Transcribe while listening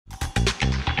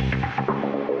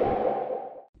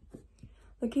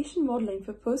location modeling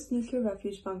for post-nuclear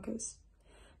refuge bunkers.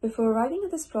 Before arriving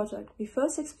at this project, we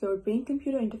first explored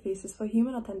brain-computer interfaces for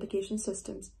human authentication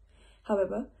systems.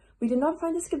 However, we did not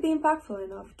find this could be impactful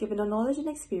enough given our knowledge and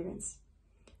experience.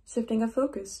 Shifting our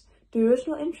focus to the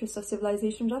original interests of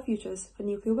civilization refuges for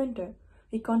nuclear winter,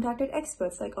 we contacted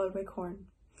experts like Ulrich Horn,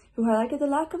 who highlighted the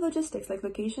lack of logistics like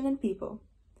location and people.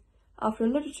 After a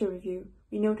literature review,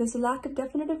 we noticed a lack of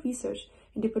definitive research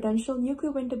into potential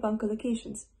nuclear winter bunker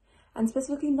locations, and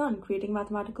specifically none creating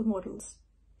mathematical models.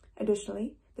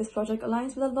 Additionally, this project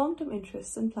aligns with our long-term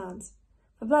interests and plans.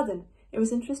 For Bleddyn, it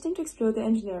was interesting to explore the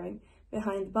engineering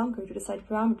behind the bunker to decide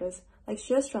parameters like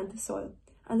shear strength of soil,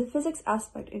 and the physics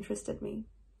aspect interested me.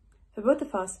 For both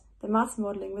of us, the maths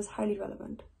modeling was highly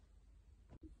relevant.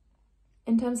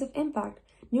 In terms of impact,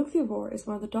 nuclear war is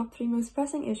one of the top 3 most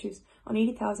pressing issues on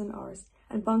 80,000 hours,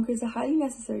 and bunkers are highly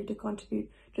necessary to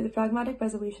contribute to the pragmatic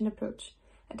preservation approach,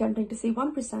 attempting to save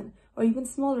 1% or even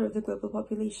smaller of the global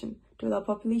population to allow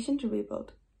population to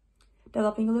rebuild.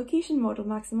 Developing a location model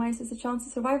maximizes the chance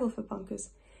of survival for bunkers,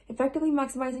 effectively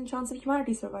maximizing chance of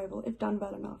humanity survival if done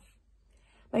well enough.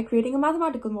 By creating a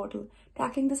mathematical model,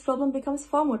 tackling this problem becomes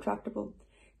far more tractable.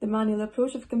 The manual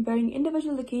approach of comparing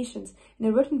individual locations in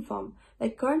a written form,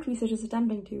 like current research is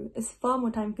attempting to, is far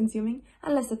more time-consuming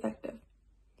and less effective.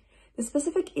 The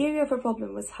specific area of a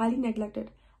problem was highly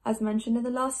neglected, as mentioned in the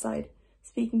last slide,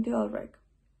 speaking to Ulrich.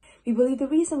 We believe the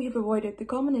reason we have avoided the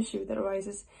common issue that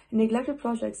arises in neglected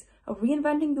projects of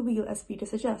reinventing the wheel, as Peter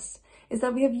suggests, is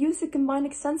that we have used to combine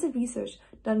extensive research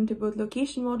done into both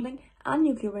location modeling and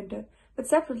nuclear winter, but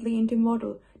separately into a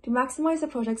model to maximize the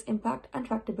project's impact and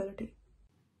tractability.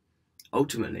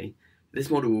 Ultimately, this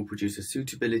model will produce a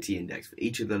suitability index for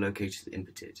each of the locations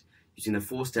inputted, using the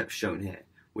 4 steps shown here,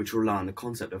 which rely on the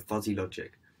concept of fuzzy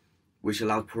logic, which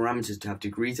allows parameters to have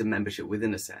degrees of membership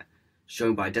within a set,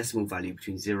 shown by a decimal value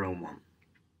between 0 and 1.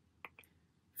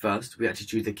 First, we had to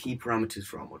choose the key parameters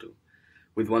for our model,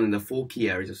 with one in the 4 key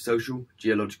areas of social,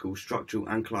 geological, structural,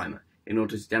 and climate, in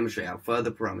order to demonstrate how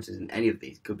further parameters in any of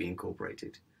these could be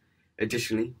incorporated.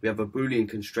 Additionally, we have a Boolean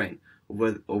constraint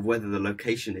of whether the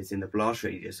location is in the blast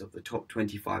radius of the top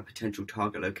 25 potential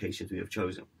target locations we have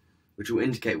chosen, which will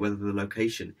indicate whether the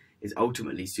location is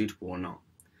ultimately suitable or not.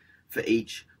 For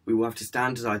each, we will have to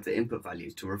standardize the input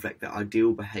values to reflect the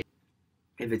ideal behavior.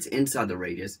 If it's inside the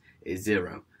radius, it is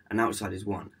 0, and outside is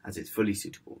 1, as it's fully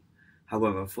suitable.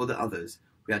 However, for the others,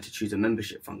 we had to choose a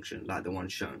membership function like the one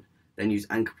shown, then use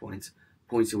anchor points,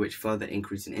 points to which further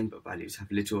increase in input values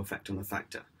have little effect on the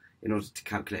factor, in order to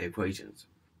calculate equations.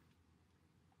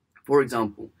 For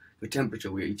example, for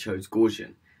temperature we chose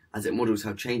Gaussian, as it models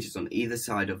how changes on either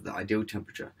side of the ideal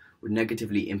temperature would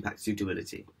negatively impact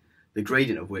suitability, the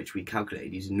gradient of which we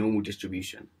calculated using normal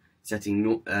distribution,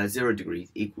 setting 0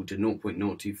 degrees equal to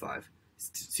 0.025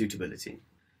 suitability.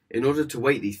 In order to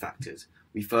weight these factors,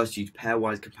 we first used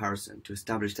pairwise comparison to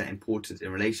establish their importance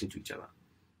in relation to each other,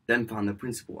 then found the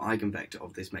principal eigenvector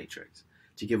of this matrix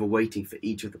to give a weighting for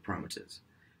each of the parameters.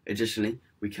 Additionally,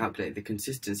 we calculated the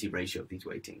consistency ratio of these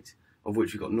weightings, of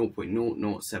which we got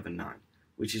 0.0079,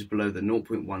 which is below the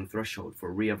 0.1 threshold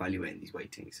for re-evaluating these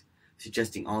weightings,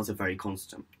 suggesting ours are very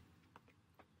constant.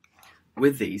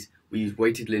 With these, we use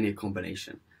weighted linear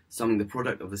combination, summing the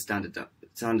product of the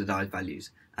standardized values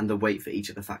and the weight for each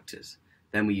of the factors.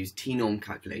 Then we use t-norm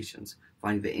calculations,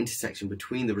 finding the intersection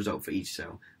between the result for each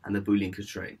cell and the Boolean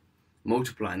constraint,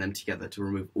 multiplying them together to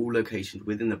remove all locations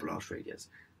within the blast radius,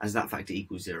 as that factor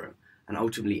equals 0, and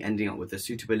ultimately ending up with the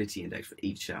suitability index for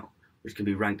each cell, which can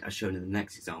be ranked as shown in the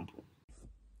next example.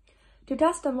 To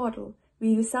test our model, we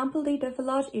use sample data for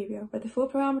large area where the 4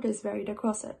 parameters varied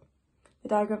across it. The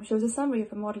diagram shows a summary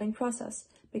of a modeling process,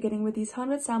 beginning with these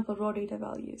 100 sample raw data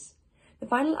values. The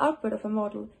final output of a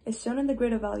model is shown in the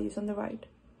grid of values on the right.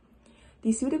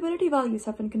 These suitability values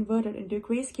have been converted into a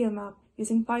grayscale map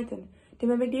using Python to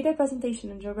mimic data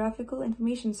presentation in geographical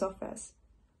information softwares.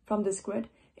 From this grid,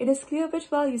 it is clear which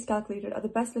values calculated are the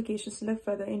best locations to look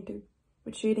further into,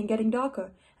 with shading getting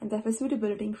darker and therefore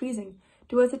suitability increasing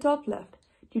towards the top left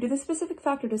due to the specific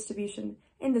factor distribution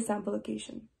in the sample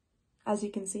location. As you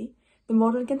can see, the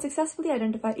model can successfully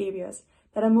identify areas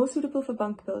that are most suitable for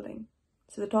bunker building.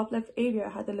 So the top left area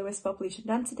had the lowest population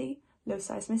density, low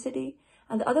seismicity,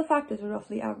 and the other factors were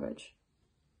roughly average.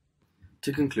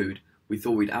 To conclude, we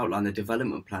thought we'd outline the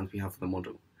development plans we have for the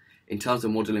model. In terms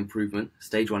of model improvement,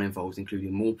 stage 1 involves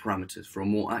including more parameters for a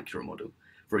more accurate model,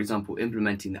 for example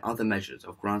implementing the other measures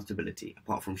of ground stability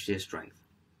apart from shear strength.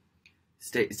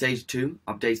 Stage 2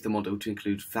 updates the model to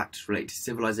include factors related to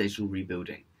civilization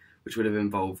rebuilding, which would have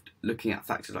involved looking at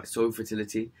factors like soil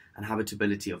fertility and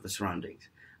habitability of the surroundings,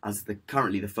 as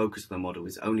currently the focus of the model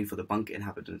is only for the bunker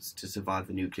inhabitants to survive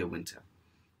the nuclear winter.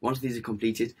 Once these are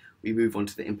completed, we move on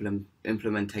to the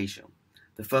implementation,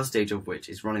 the first stage of which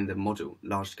is running the model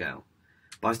large scale.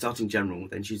 By starting general,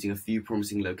 then choosing a few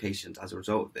promising locations as a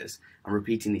result of this, and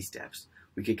repeating these steps,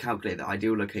 we could calculate the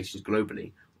ideal locations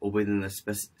globally or within the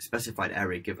specified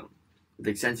area given, with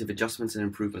extensive adjustments and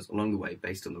improvements along the way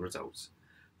based on the results.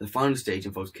 The final stage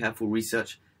involves careful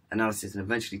research, analysis, and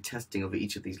eventually testing of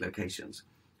each of these locations,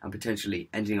 and potentially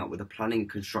ending up with the planning and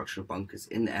construction of bunkers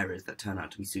in the areas that turn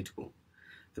out to be suitable.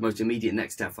 The most immediate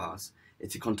next step for us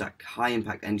is to contact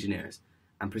high-impact engineers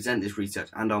and present this research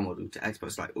and our model to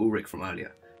experts like Ulrich from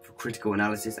Aria for critical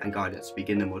analysis and guidance to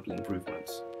begin the model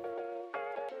improvements.